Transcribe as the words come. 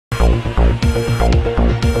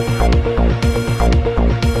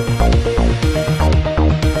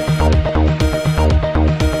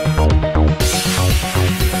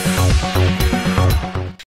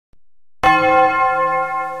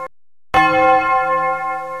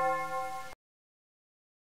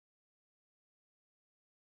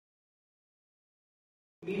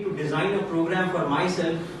me to design a program for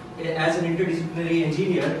myself as an interdisciplinary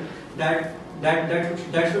engineer that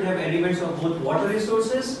should have elements of both water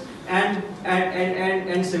resources and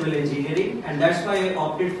civil engineering, and that's why I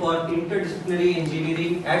opted for interdisciplinary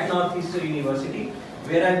engineering at Northeastern University,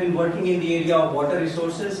 where I've been working in the area of water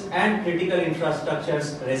resources and critical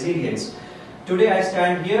infrastructures resilience. Today I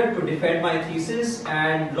stand here to defend my thesis,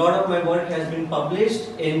 and a lot of my work has been published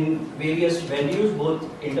in various venues, both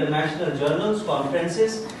international journals,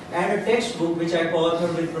 conferences, and a textbook which I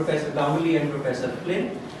co-authored with Professor Gamuli and Professor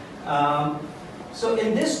Flynn. So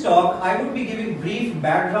in this talk, I would be giving brief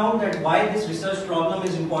background that why this research problem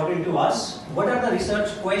is important to us, what are the research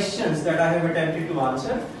questions that I have attempted to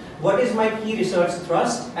answer, what is my key research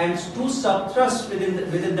thrust, and two sub-thrusts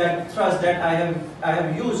within that thrust that I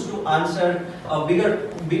have used to answer a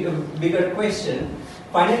bigger question.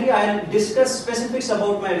 Finally, I will discuss specifics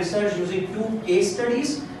about my research using two case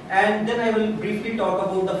studies, and then I will briefly talk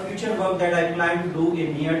about the future work that I plan to do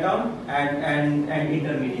in near term and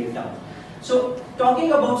intermediate term. So,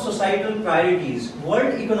 talking about societal priorities,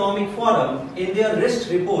 World Economic Forum in their risk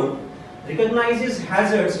report recognizes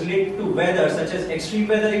hazards related to weather such as extreme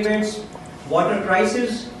weather events, water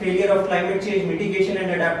crisis, failure of climate change mitigation and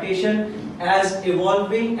adaptation as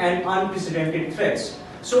evolving and unprecedented threats.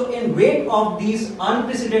 So in wake of these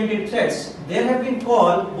unprecedented threats, there have been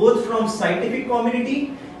calls both from scientific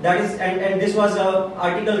community, that is, and this was an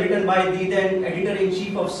article written by the then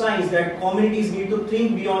editor-in-chief of Science, that communities need to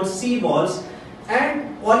think beyond sea walls,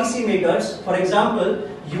 and policymakers. For example,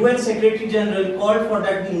 UN Secretary General called for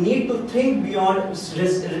that we need to think beyond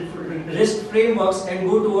risk frameworks and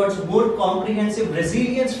go towards more comprehensive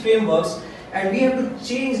resilience frameworks, and we have to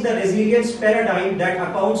change the resilience paradigm that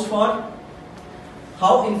accounts for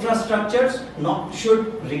how infrastructures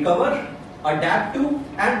should recover, adapt to,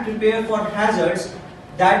 and prepare for hazards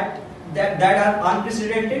that are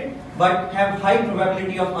unprecedented but have high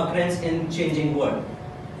probability of occurrence in changing world.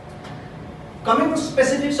 Coming to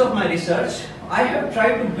specifics of my research, I have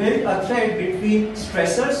tried to build a thread between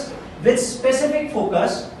stressors with specific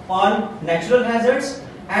focus on natural hazards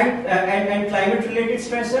and climate-related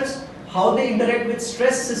stressors, how they interact with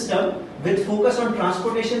stress system with focus on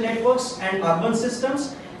transportation networks and urban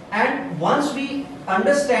systems. And once we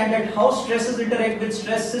understand that how stresses interact with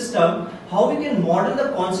stress system, how we can model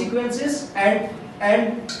the consequences and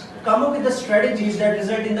come up with the strategies that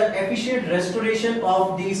result in the efficient restoration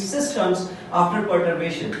of these systems after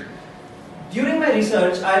perturbation. During my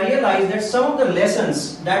research, I realized that some of the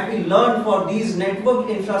lessons that we learned for these network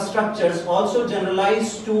infrastructures also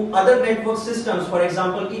generalize to other network systems, for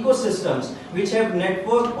example, ecosystems, which have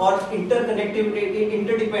network or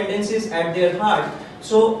interdependencies at their heart.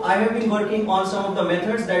 So I have been working on some of the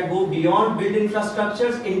methods that go beyond built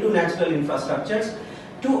infrastructures into natural infrastructures.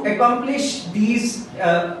 To accomplish these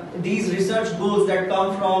research goals that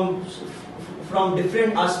come from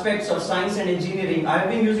different aspects of science and engineering, I have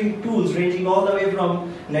been using tools ranging all the way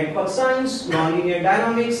from network science, nonlinear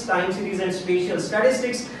dynamics, time series and spatial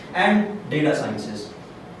statistics, and data sciences.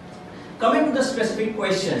 Coming to the specific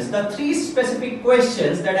questions, the three specific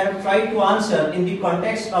questions that I have tried to answer in the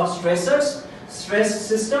context of stressors, stress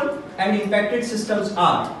system, and impacted systems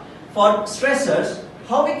are: for stressors,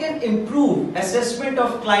 how we can improve assessment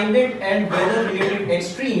of climate and weather related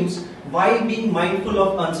extremes while being mindful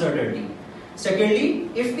of uncertainty. Secondly,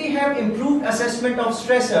 if we have improved assessment of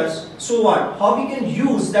stressors, so what? How we can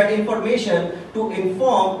use that information to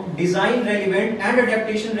inform design relevant and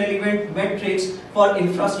adaptation relevant metrics for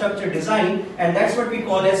infrastructure design, and that's what we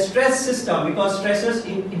call as stress system, because stressors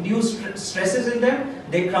induce stresses in them,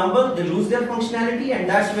 they crumble, they lose their functionality, and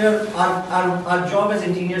that's where our job as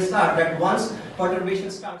engineers start, that once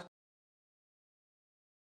perturbation starts.